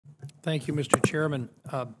Thank you, Mr. Chairman.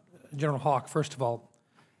 General Haugh, first of all,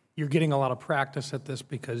 you're getting a lot of practice at this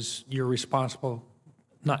because you're responsible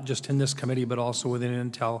not just in this committee but also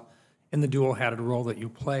within Intel in the dual-hatted role that you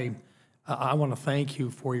play. I want to thank you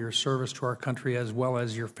for your service to our country as well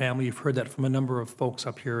as your family. You've heard that from a number of folks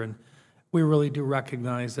up here, and we really do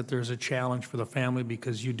recognize that there's a challenge for the family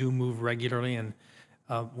because you do move regularly, and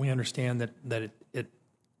we understand that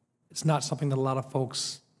it's not something that a lot of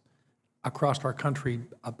folks across our country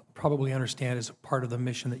probably understand as a part of the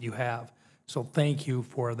mission that you have. So thank you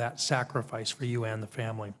for that sacrifice for you and the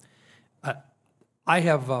family. I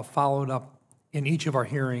have followed up in each of our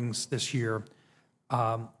hearings this year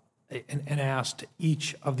and asked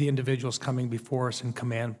each of the individuals coming before us in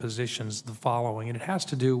command positions the following, and it has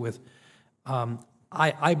to do with,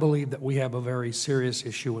 I believe that we have a very serious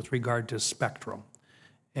issue with regard to spectrum,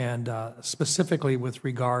 and specifically with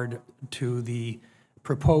regard to the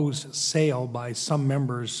proposed sale by some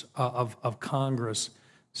members of Congress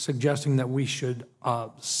suggesting that we should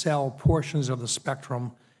sell portions of the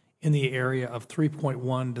spectrum in the area of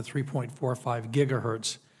 3.1 to 3.45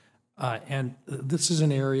 gigahertz. And this is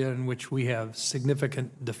an area in which we have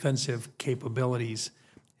significant defensive capabilities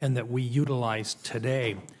and that we utilize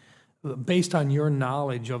today. Based on your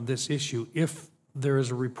knowledge of this issue, if there is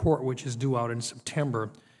a report which is due out in September,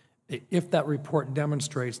 if that report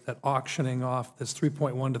demonstrates that auctioning off this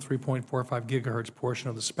 3.1 to 3.45 gigahertz portion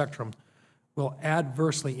of the spectrum will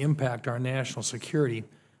adversely impact our national security,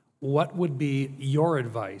 what would be your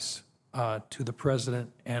advice to the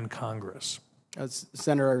President and Congress?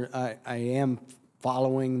 Senator, I am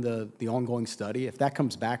following the ongoing study. If that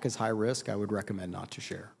comes back as high risk, I would recommend not to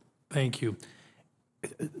share. Thank you.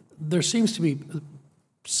 There seems to be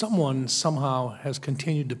someone somehow has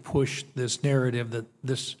continued to push this narrative that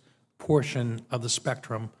this portion of the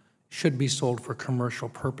spectrum should be sold for commercial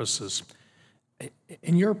purposes.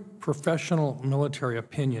 In your professional military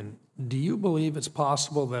opinion, do you believe it's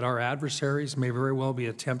possible that our adversaries may very well be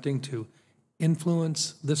attempting to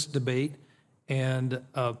influence this debate and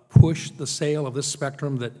push the sale of this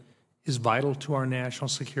spectrum that is vital to our national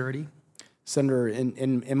security? Senator,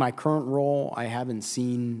 in my current role, I haven't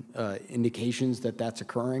seen indications that that's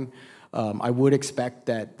occurring. I would expect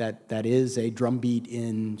that is a drumbeat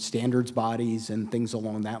in standards bodies and things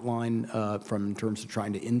along that line in terms of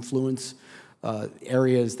trying to influence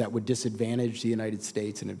areas that would disadvantage the United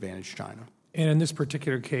States and advantage China. And in this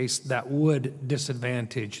particular case, that would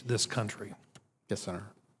disadvantage this country. Yes, Senator.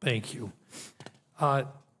 Thank you. Let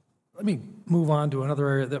me move on to another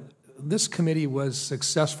area. This committee was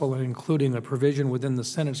successful in including a provision within the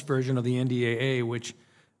Senate's version of the NDAA which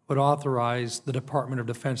would authorize the Department of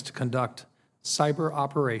Defense to conduct cyber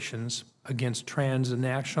operations against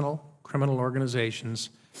transnational criminal organizations,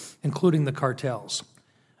 including the cartels.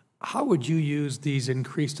 How would you use these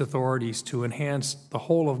increased authorities to enhance the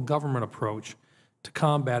whole of government approach to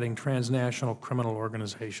combating transnational criminal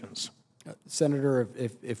organizations? Senator,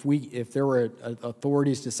 if there were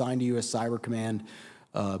authorities assigned to U.S. Cyber Command,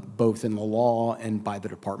 both in the law and by the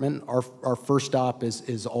department, our first stop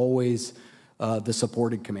is always the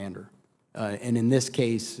supported commander. And in this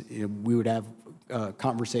case, we would have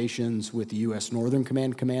conversations with the U.S. Northern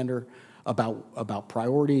Command commander about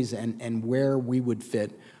priorities and where we would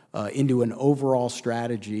fit into an overall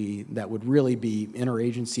strategy that would really be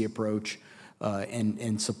interagency approach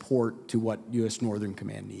and support to what U.S. Northern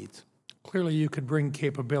Command needs. Clearly, you could bring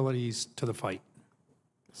capabilities to the fight.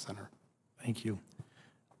 Senator. Thank you.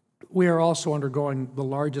 We are also undergoing the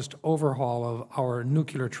largest overhaul of our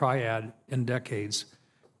nuclear triad in decades,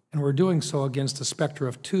 and we're doing so against the specter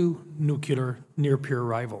of two nuclear near-peer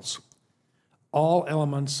rivals. All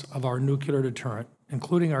elements of our nuclear deterrent,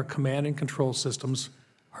 including our command and control systems,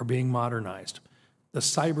 are being modernized. The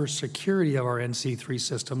cybersecurity of our NC3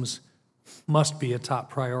 systems must be a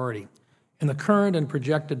top priority. In the current and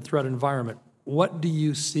projected threat environment, what do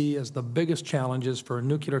you see as the biggest challenges for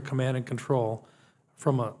nuclear command and control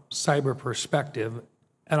from a cyber perspective?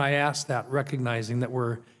 And I ask that recognizing that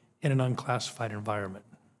we're in an unclassified environment.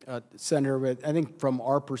 Senator, I think from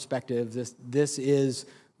our perspective, this is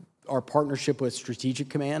our partnership with Strategic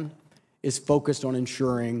Command is focused on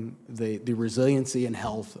ensuring the resiliency and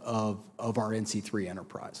health of our NC3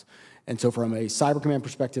 enterprise. And so from a Cyber Command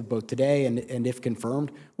perspective, both today and if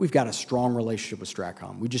confirmed, we've got a strong relationship with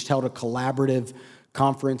STRATCOM. We just held a collaborative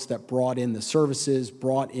conference that brought in the services,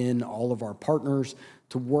 brought in all of our partners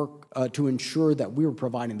to work to ensure that we were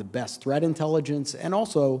providing the best threat intelligence and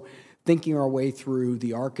also thinking our way through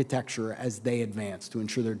the architecture as they advance to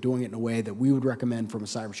ensure they're doing it in a way that we would recommend from a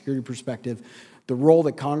cybersecurity perspective The role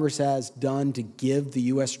that Congress has done to give the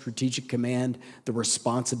U.S. Strategic Command the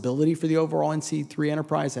responsibility for the overall NC3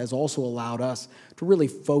 enterprise has also allowed us to really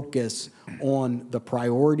focus on the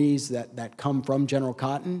priorities that come from General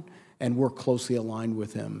Cotton, and we're closely aligned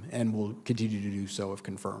with him and will continue to do so if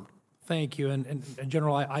confirmed. Thank you. And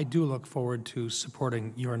General, I do look forward to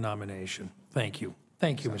supporting your nomination. Thank you.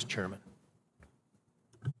 Thank you, Mr. Chairman.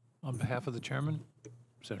 On behalf of the chairman,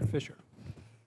 Senator Fisher.